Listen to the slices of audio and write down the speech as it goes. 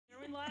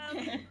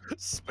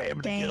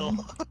Spam to kill.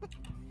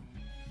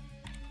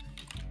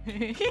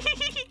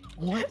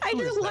 What? I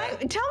just like.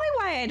 Tell me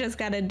why I just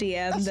got a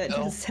DM that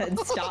just said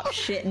 "stop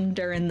shitting"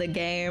 during the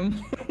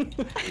game.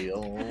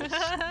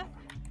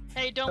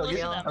 Hey, don't listen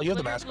to them. Oh, you have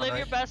the mask on, Live right?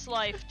 your best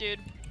life, dude.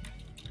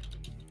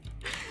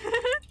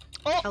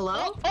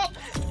 Hello?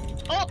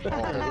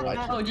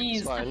 Oh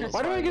jeez. Why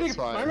am I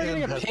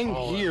getting a ping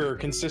here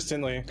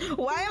consistently?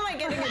 Why am I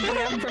getting a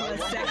DM from a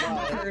second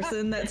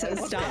person that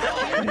says "stop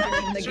shitting"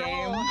 during the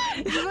game?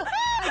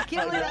 I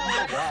killed it.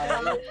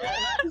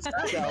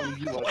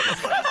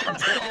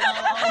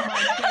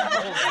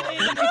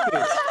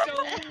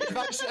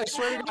 I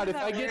swear to God, if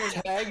I get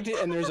tagged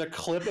and there's a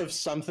clip of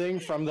something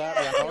from that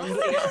round,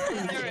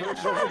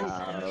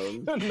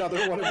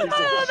 another one of these.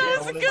 Oh,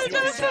 that's good.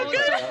 That's so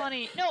good. So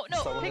funny. No,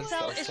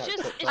 Pixel. It's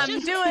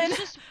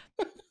just.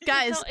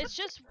 Guys, it's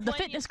just the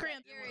fitness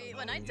gram. Yuri,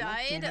 when I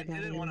died,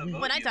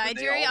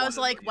 Yuri, Yuri, I was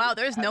like, wow,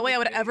 there's no way I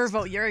would ever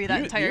vote Yuri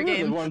that entire game.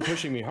 You were the one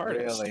pushing me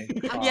hardest.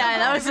 Yeah,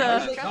 that was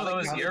a. No, that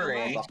was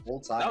Yuri.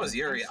 That was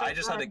Yuri. I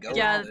just had to go.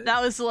 Yeah, with it.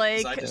 that was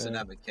like. I just didn't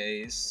have a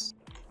case.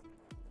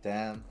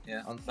 Damn.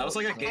 Yeah, that was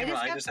like a game where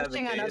I just had the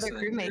case.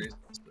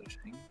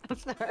 I'm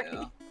sorry.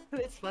 Yeah.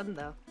 It's fun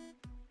though.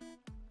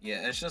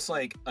 Yeah, it's just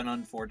like an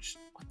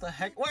unfortunate. What the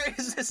heck? Where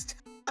is this?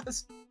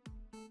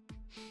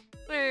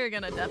 We're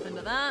gonna def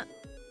into that.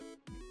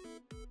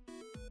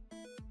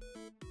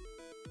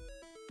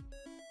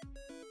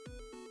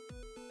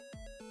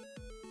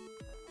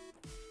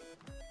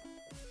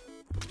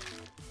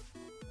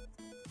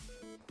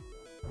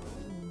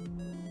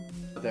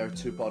 There are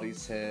 2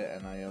 bodies here,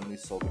 and I only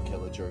saw the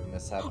killer during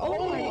this happening.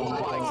 Oh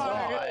my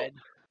God.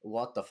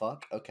 What the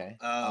fuck? Okay.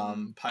 I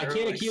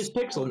can't accuse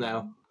Pixel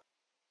now.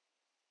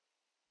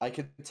 I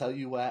can tell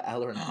you where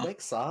Ella and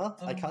Kwix are.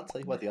 I can't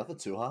tell you where the other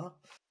 2 are.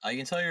 I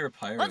can tell you where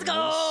Pyro Let's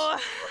go!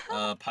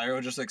 is.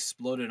 Pyro just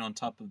exploded on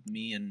top of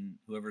me and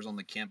whoever's on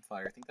the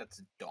campfire. I think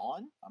that's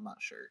Dawn? I'm not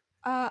sure.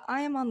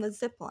 I am on the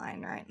zip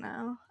line right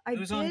now.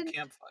 Who's on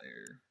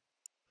campfire?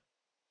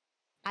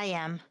 I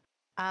am.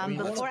 mean,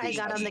 Before I let's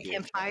got on the be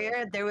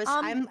campfire, there was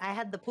I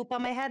had the poop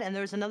on my head, and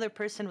there was another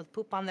person with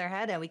poop on their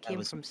head, and we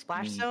came from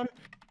Splash Zone.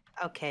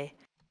 Okay,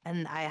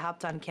 and I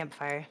hopped on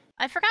campfire.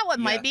 I forgot what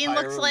my bean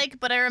looks Pyro- like,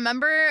 but I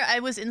remember I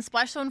was in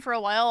Splash Zone for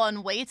a while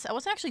on weights. I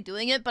wasn't actually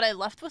doing it, but I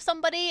left with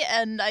somebody,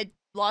 and I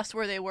lost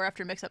where they were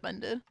after Mixup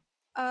ended.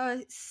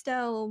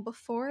 Stell,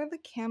 before the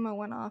camo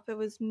went off, it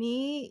was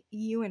me,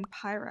 you, and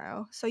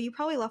Pyro. So you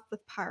probably left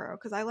with Pyro,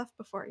 because I left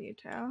before you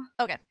two.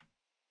 Okay.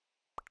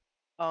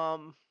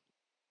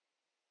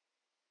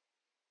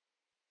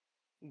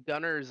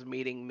 Gunner's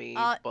meeting me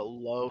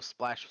below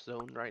Splash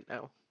Zone right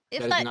now.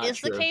 If that is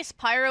the case,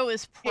 Pyro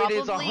is probably...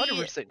 It is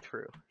 100%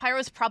 true.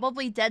 Pyro's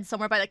probably dead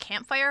somewhere by the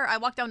campfire. I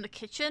walked down the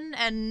kitchen,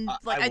 and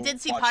I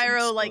did see watched him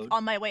Pyro like explode.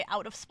 on my way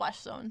out of Splash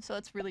Zone, so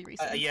it's really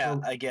recent. Yeah,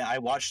 again, I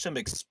watched him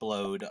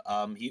explode.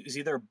 He was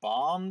either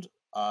bombed,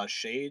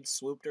 Shade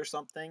swooped or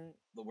something,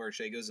 where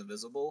Shade goes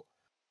invisible,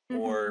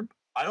 or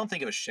I don't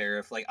think it was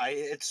Sheriff. Like,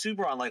 it's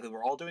super unlikely.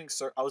 We're all doing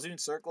I was doing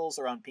circles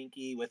around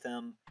Pinky with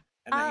him,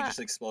 and then he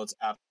just explodes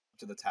after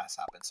the task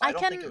happens. So I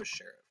don't think it was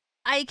Sheriff.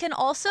 I can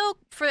also,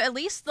 for at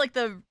least like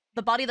the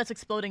body that's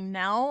exploding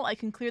now, I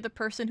can clear the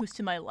person who's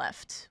to my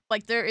left.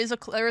 Like there is a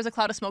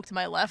cloud of smoke to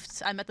my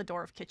left. I'm at the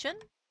door of kitchen.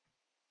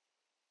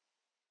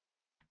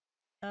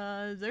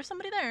 There's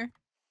somebody there.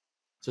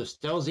 So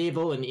Stell's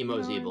evil and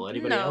Emo's evil.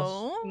 Anybody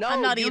else? No,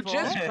 I'm not you evil.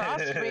 just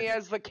crossed me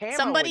as the camo.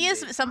 Somebody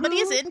is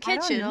in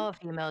kitchen. I don't know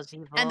if Emo's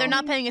evil. And they're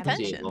not paying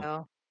attention.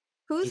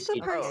 Who's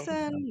the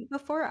person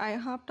before I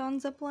hopped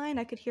on zipline?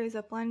 I could hear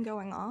zipline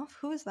going off.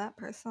 Who is that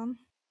person?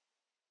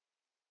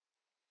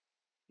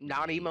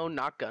 Not Emo,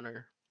 not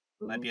Gunner.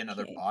 Might be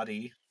another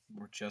body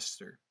or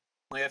Jester.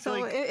 Like I feel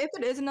So like if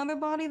it is another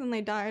body, then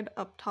they died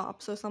up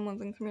top. So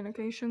someone's in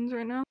communications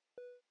right now.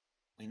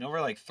 you know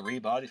where like 4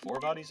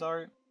 bodies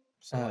are.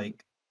 So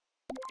like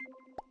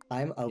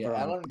I'm over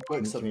I on don't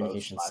Kwix the on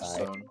communication both Splash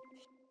side. Zone.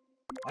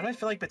 why do I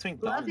feel like between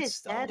Love Dawn and is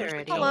Stell, dead there's the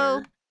already. killer?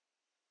 Hello.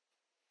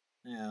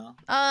 Yeah.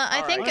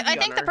 I think the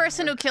Gunner.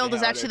 person who killed is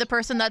Chaotic. actually the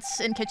person that's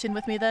in kitchen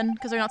with me then,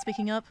 because they're not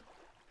speaking up.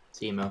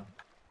 It's Emo.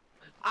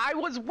 I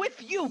was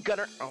with you,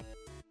 Gunner. Oh.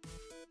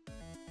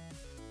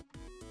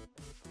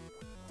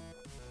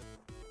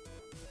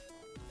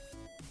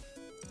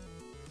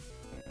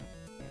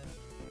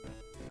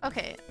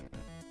 Okay.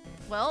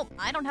 Well,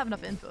 I don't have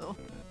enough info.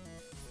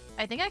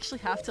 I think I actually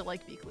have to,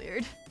 like, be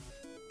cleared.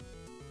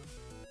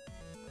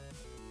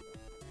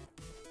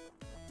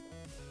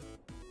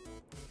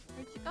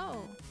 Where'd you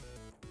go?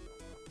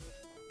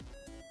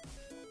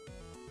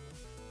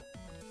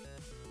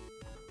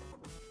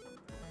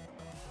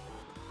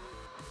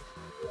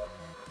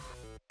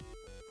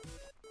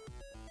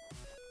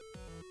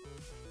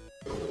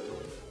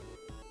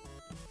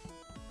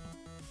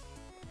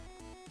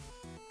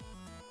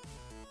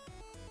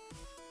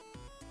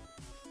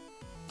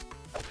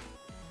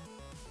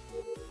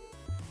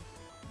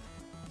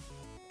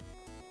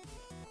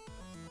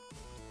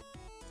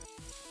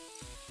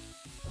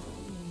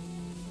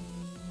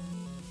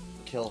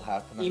 Kill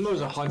happened. Emo's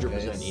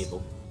 100%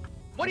 evil.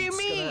 What do you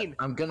mean?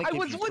 I'm gonna I give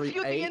was you with three.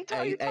 you the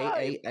entire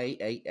time.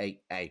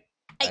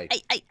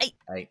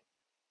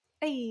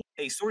 Hey,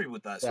 sorry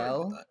with that. Sorry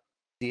Stell, with that.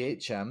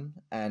 DHM,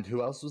 and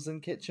who else was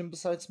in kitchen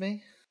besides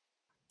me?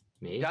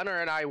 Me?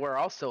 Gunner and I were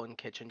also in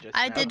kitchen just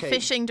I now. did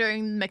fishing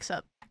during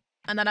mix-up,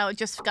 and then I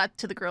just got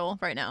to the grill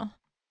right now.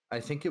 I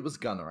think it was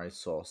Gunner I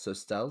saw. So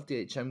Stell,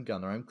 DHM,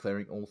 Gunner, I'm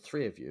clearing all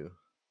three of you.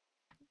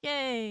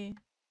 Yay.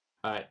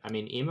 I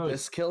mean, emo.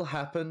 This kill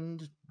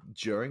happened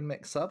during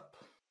mix-up.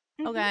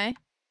 Okay.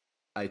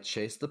 I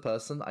chased the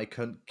person. I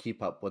couldn't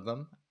keep up with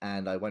them,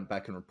 and I went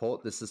back and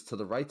report. This is to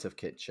the right of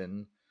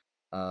kitchen.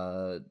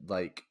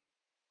 Like.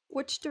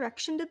 Which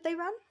direction did they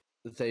run?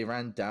 They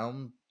ran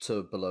down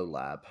to below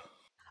lab.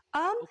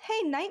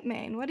 Hey,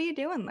 Knightmane, what are you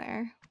doing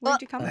there?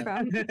 Where'd you come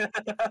from?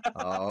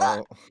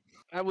 Oh.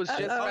 I was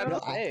just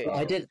about to say.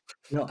 I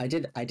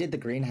did the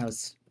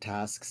greenhouse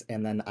tasks,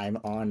 and then I'm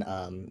on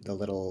the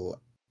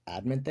little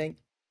admin thing,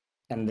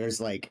 and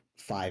there's like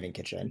 5 in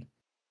kitchen.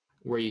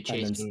 Were you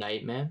chasing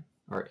Knightmane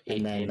or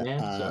 8-man?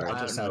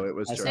 I don't know. It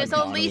was. There's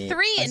only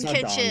 3 in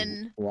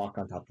kitchen. Walk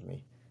on top of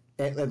me.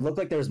 It looked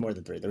like there was more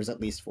than 3. There was at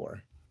least 4.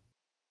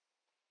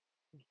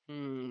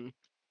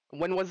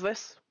 When was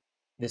this?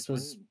 This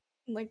was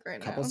like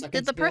right now.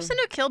 Did the person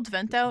who killed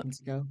vent out?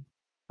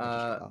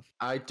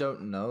 I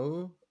don't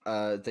know.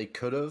 They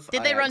could have.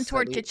 Did they run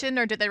toward kitchen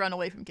or did they run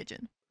away from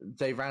kitchen?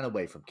 They ran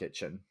away from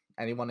kitchen.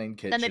 Anyone in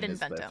kitchen Then they didn't is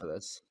vent there out. for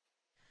this.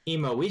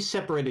 Emo, we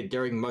separated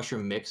during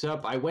mushroom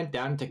mix-up. I went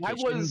down to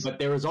kitchen, but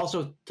there was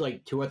also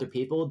like 2 other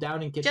people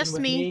down in kitchen Just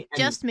with me. me.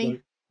 Just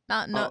me.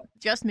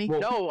 Just me.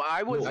 No,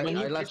 I was I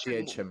in left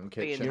kitchen in the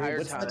kitchen. entire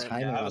What's the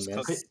time. timer on this?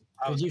 Because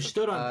you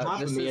stood on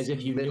top of me this as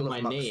if you is knew middle my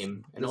of mux-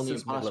 name, and this only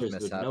is middle of imposters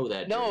would mishap. know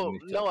that. No, during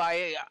mix-up. no,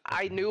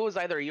 I knew it was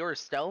either you or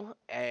Stell,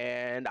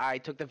 and I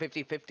took the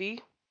 50-50,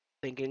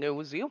 thinking it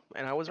was you,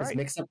 and I was This right.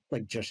 mix-up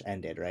like just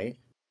ended, right?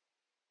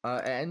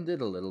 It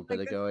ended a little bit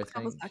ago, I A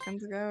couple think.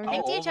 seconds ago. How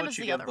think old DHM would is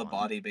you the give other the one.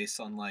 body based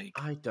on like?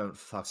 I don't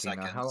fucking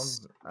know how long.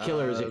 Seconds.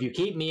 Killers, if you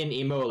keep me and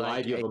Emo alive,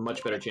 like you have a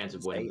much better chance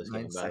of winning 8, this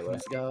 9 game, by the way.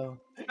 seconds ago.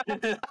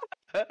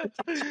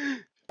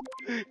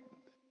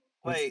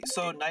 Wait,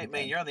 so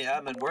Knightmane, you're on the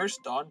admin. Where's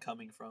Dawn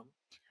coming from?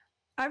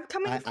 I'm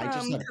coming I just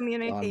from have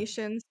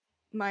communications,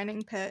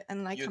 mining pit,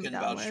 and like You come can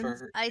vouch downwards. for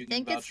her. I you can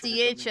think vouch it's for her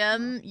coming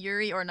DHM,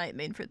 Yuri, or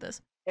Knightmane for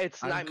this.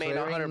 It's I'm Knightmane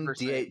clearing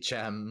 100%.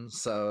 DHM,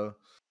 so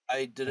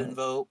I didn't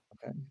vote.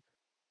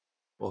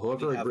 Well,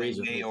 whoever You have a agrees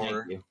with me, mayor.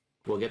 thank you.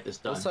 We'll get this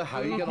done. also, how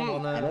are you gonna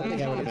wanna? I don't think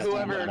I would have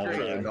Whoever done that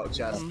agrees. over Not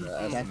just as an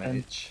Stefan.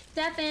 image.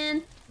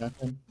 Stefan.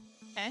 Nothing.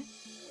 Okay.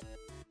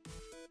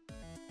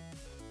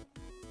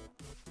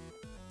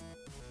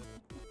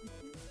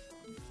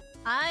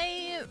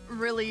 I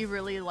really,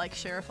 really like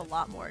Sheriff a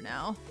lot more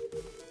now.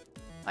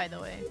 By the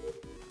way.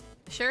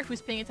 Sheriff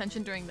who's paying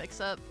attention during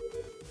mix-up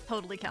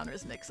totally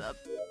counters mix-up.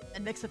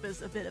 And mix-up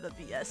is a bit of a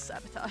BS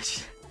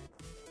sabotage.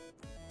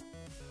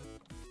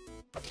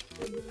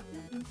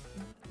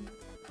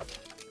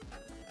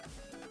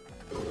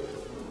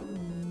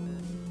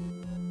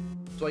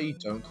 That's why you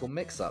don't call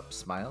mix-up,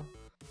 Smile.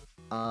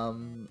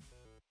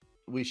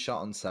 We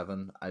shot on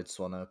 7. I just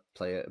want to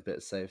play it a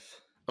bit safe.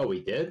 Oh, we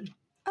did?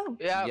 Oh.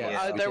 Yeah,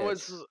 Yes, we there did.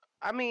 was.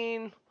 I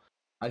mean,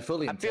 I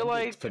fully I feel intended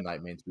like- for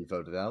Knightmane to be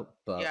voted out,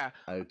 but yeah,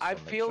 I, just I wanna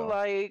make feel sure.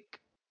 like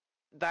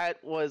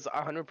that was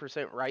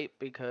 100% right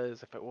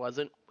because if it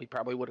wasn't, we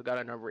probably would have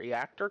gotten a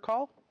reactor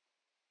call.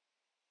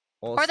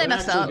 Or they Also-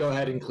 messed Actually, up. go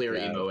ahead and clear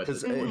Emo at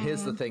Because this point.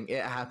 here's the thing: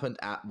 it happened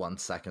at 1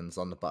 second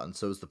on the button,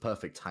 so it was the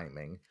perfect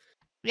timing.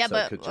 Yeah, So it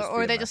but could just be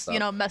or a they mess just, you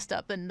know, up. messed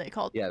up and they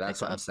called Yeah,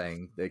 that's what I'm mix-up.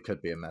 saying. It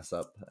could be a mess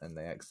up, and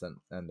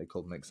they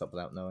called mix up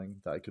without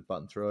knowing that I could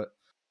button through it.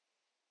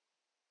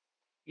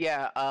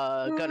 Yeah,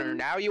 Gunner,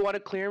 now you want to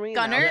clear me?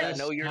 Gunner? Now that I Yes,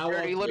 know your now I'll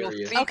dirty little clear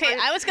you. secret? Okay,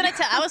 I was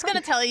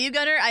gonna tell you,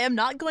 Gunner, I am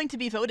not going to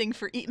be voting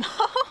for Emo.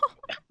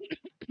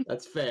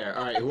 That's fair.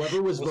 All right,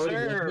 whoever was Was voting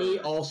there- with me,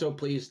 also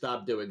please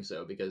stop doing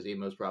so because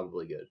Emo's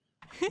probably good.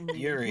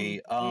 Yuri,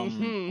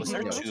 was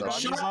there Yeah, 2 so-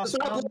 bodies Shut up! last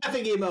Stop round?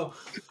 laughing, Emo.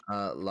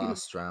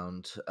 Last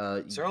round.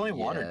 Is there only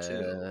 1 or yeah,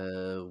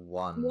 2?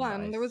 1.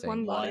 One. I There was one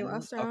think. body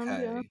last round.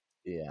 Okay.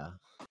 Yeah.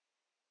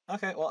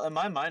 Okay, well, in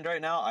my mind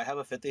right now, I have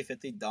a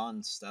 50-50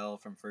 Dawn Stell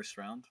from first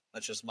round.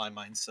 That's just my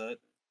mindset.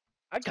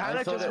 I kind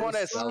of thought just it want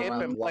to was still skip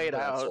round and 1, play it but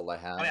that's out. all I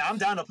have. I mean, I'm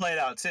down to play it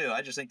out too.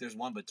 I just think there's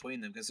one between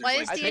them because Why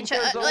there's is like. I think DHM?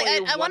 there's Like,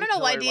 only I want to know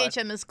why one killer left.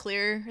 DHM is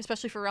clear,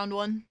 especially for round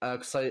 1.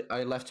 Because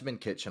I left him in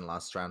kitchen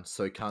last round,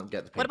 so he can't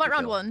get the. What about pinky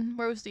round kill. 1?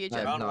 Where was DHM?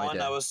 have Round no 1,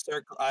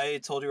 idea. I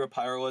told you where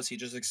Pyro was. He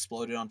just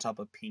exploded on top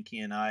of Pinky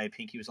and I.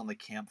 Pinky was on the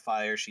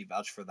campfire. She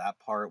vouched for that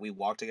part. We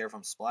walked together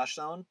from Splash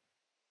Zone.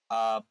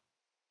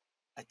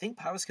 I think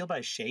Pyro was killed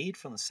by Shade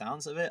from the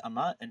sounds of it. I'm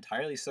not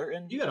entirely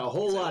certain. You got a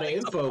whole lot of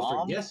It's a info for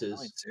bomb.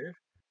 guesses.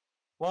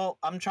 Well,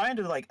 I'm trying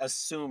to like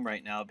assume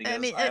right now because I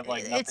mean, have,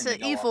 like, it's nothing an to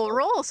go evil off of.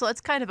 roll, so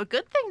it's kind of a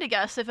good thing to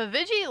guess. If a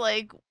Vigi,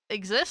 like,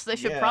 exists, they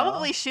should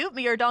probably Yeah. shoot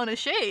me or down a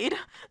Shade.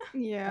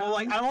 Yeah. Well,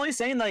 like I'm only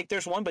saying like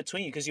there's one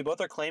between you because you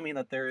both are claiming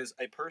that there is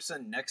a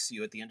person next to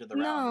you at the end of the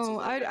round. No,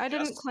 I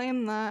didn't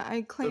claim that.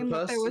 I claimed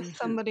that there was person who-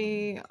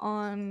 somebody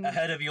on.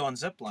 ahead of you on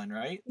zipline,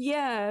 right?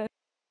 Yeah.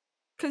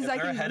 Because If I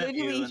they're could ahead of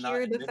you literally and not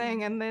hear the hidden-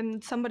 thing, and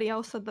then somebody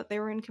else said that they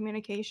were in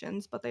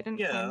communications, but they didn't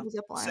Yeah, climb the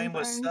zip line. same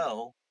with thing.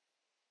 Stell.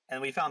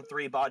 And we found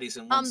 3 bodies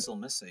and one's still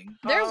missing.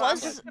 There I'm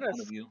was just gonna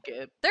one of you.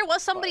 skip. there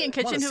was somebody in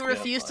But- kitchen who skip,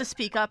 refused to but-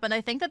 speak up, and I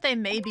think that they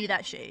may be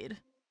that shade.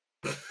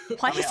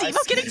 Why I mean, is I Emo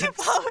getting skipped.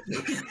 too vote?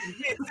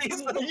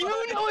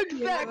 You know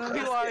exactly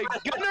why,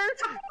 Gunner.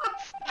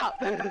 Stop.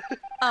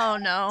 Oh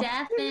no.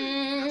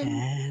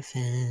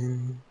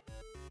 Devin.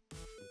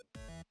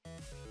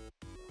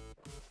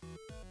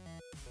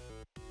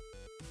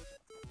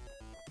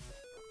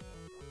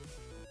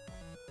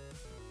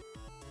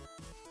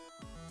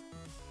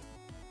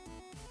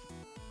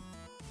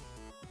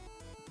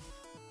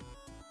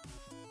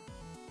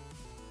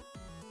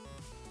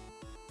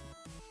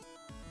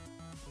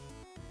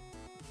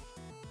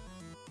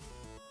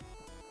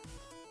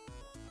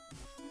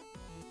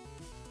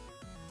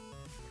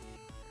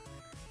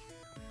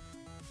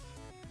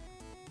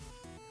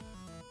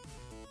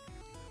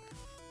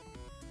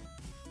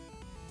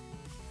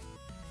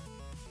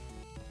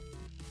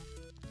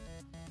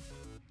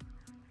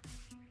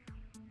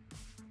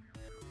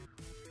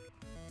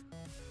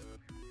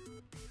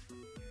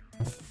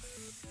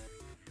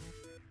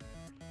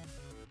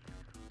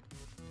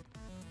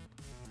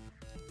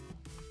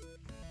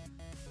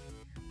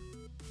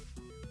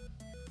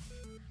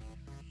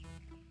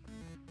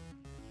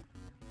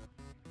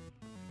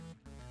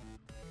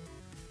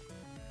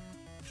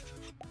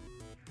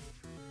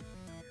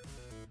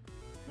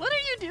 What are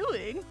you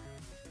doing?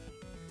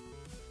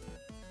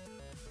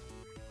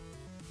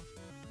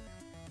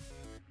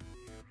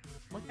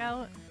 Look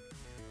out.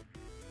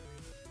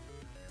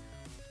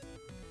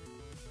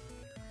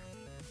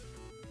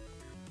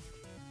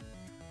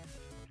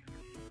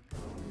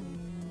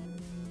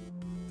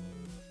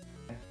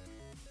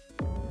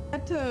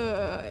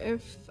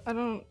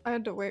 I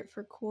had to wait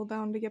for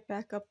cooldown to get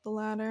back up the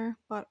ladder,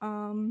 but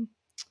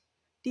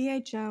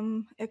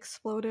DHM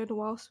exploded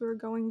whilst we were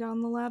going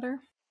down the ladder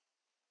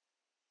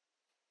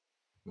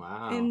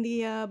Wow. in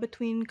the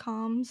between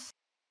comms.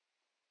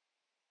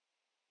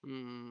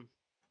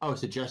 Oh,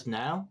 so just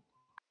now?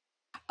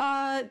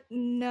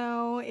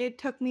 No, it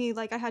took me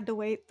I had to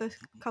wait the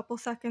couple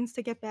seconds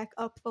to get back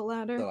up the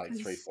ladder. So, like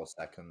 3-4 'cause-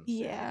 seconds.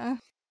 Yeah.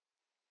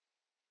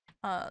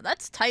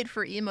 That's tight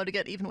for Emo to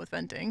get even with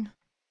venting.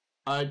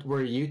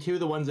 Were you two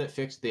the ones that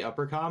fixed the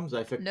upper comms?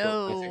 I fixed.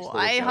 No, the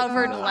I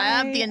hovered comms.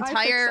 lab the I fixed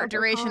entire upper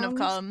duration of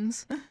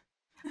comms. comms.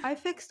 I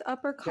fixed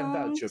upper Can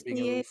vouch, you're comms. being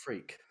a little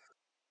freak.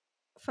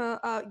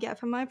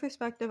 From my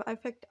perspective, I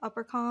picked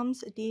upper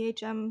comms.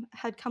 DHM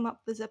had come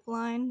up the zip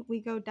line.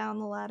 We go down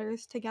the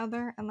ladders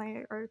together, and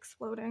they are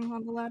exploding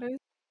on the ladders.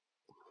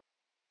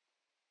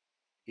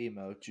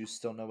 Emo, do you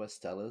still know where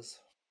Stell is?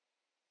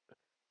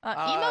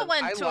 Emo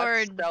went I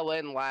toward left Stell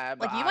in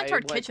lab. like you went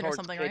toward I kitchen or towards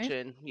something, right?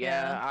 kitchen.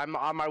 Yeah, I'm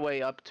on my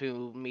way up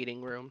to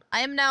meeting room.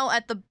 I am now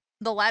at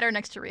the ladder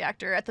next to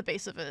reactor at the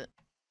base of it.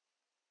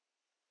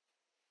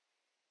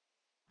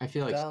 I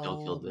feel like Stell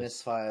Stell, killed this.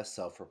 misfire,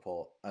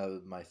 self-report.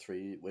 My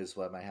 3 was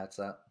where my head's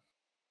at.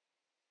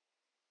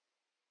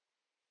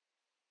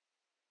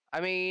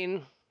 I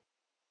mean,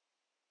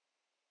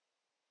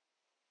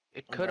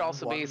 it could And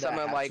also one be that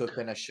something had like to have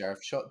been a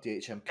sheriff shot.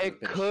 DHM could it have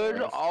been a could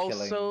sheriff,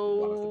 killing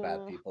one of the bad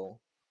also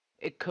people.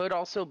 it could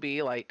also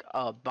be like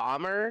a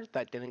bomber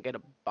that didn't get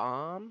a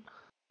bomb.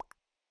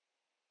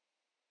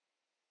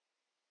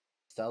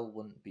 Stell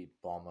wouldn't be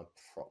bomber,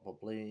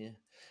 probably.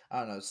 I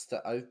don't know.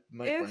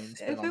 My brain's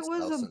been If on it was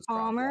Stell a since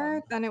round bomber,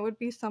 1. then it would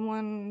be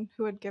someone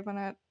who had given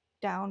it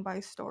down by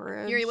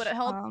storage. Yuri, would it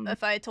help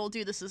if I told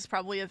you this is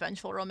probably a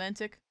vengeful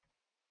romantic?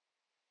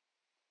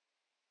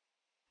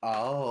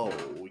 Oh,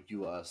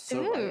 you are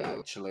so right, Ew.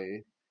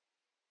 actually.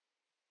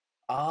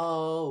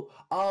 Oh,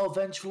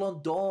 Vengeful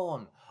on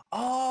Dawn.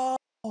 Oh,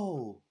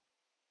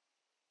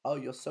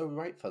 you're so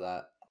right for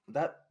that.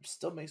 That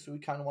still makes me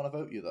kind of want to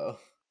vote you, though.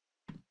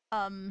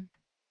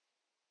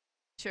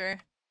 Sure.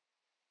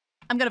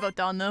 I'm gonna vote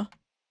Dawn though.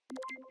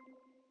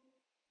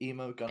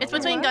 Emo Gunner. It's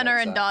between Gunner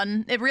and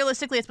Dawn.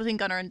 Realistically, it's between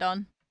Gunner and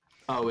Dawn.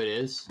 Oh, it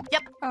is?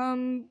 Yep.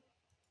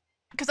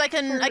 Because I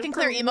can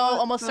clear for Emo what,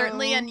 almost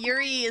certainly, though? and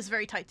Yuri is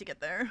very tight to get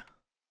there.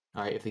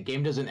 Alright, if the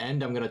game doesn't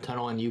end, I'm gonna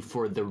tunnel on you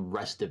for the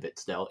rest of it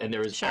still. And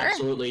there is Sure.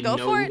 absolutely Go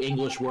no for it.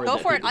 English word Go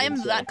that for it. people I can am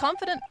say. that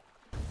confident.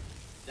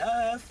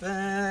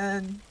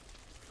 Devin.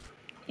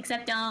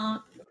 Except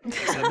don't. Is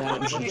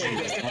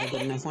that a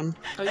good enough one?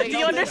 Do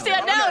you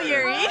understand now,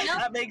 Yuri?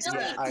 That makes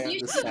sense. I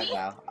understand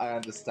now. I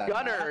understand.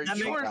 Gunner, now.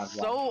 you are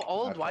so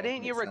old. Why Okay,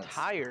 didn't you makes sense.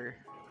 retire?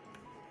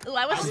 Ooh,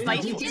 I was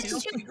spiteful You did too.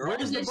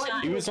 Where's the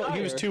button?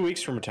 He was 2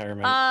 weeks from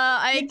retirement.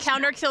 I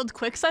counter killed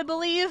Kwix, I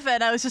believe,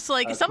 and I was just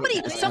like,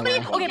 somebody. Kwix.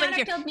 Okay, but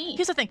Counter-killed me.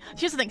 here's the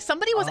thing.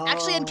 Somebody was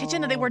actually in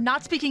kitchen and they were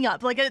not speaking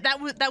up. Like that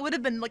would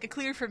have been like a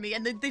clear for me,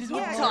 and they just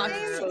wouldn't talk.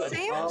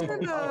 Same for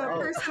the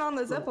person on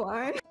the zip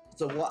line.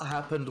 So what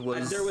happened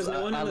was There was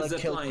no one on the Ella zip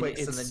killed line, Kwix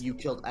and it's- then you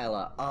killed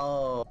Ella.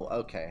 Oh,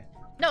 okay.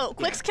 No,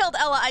 Kwix killed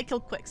Ella, I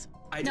killed Kwix.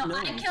 I killed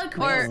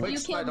Kwix, you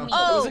killed me.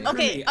 Oh,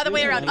 okay, other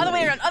way around,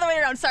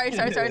 sorry. It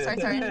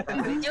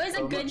was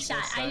a good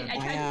shot. I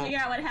tried to figure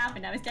out what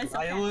happened. I was dead so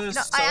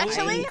fast.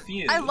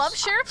 I love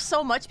Sheriff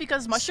so much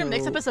because Mushroom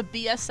Mixup is a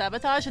BS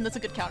sabotage, and that's a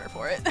good counter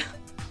for it.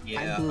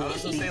 Yeah, I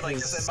was gonna say, like,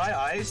 because in my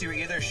eyes, you were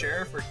either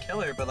Sheriff or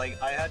Killer, but, like,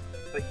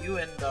 but you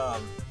and,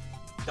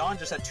 Dawn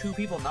just had 2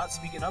 people not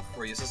speaking up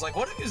for you, so it's like,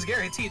 what if he's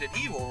guaranteed an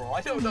evil roll?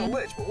 I don't know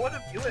which, but what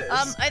if you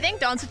is? I think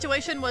Dawn's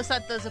situation was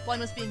that the zipline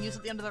was being used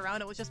at the end of the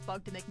round, it was just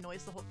bugged to make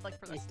noise the whole, like,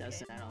 for the It does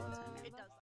that all the time.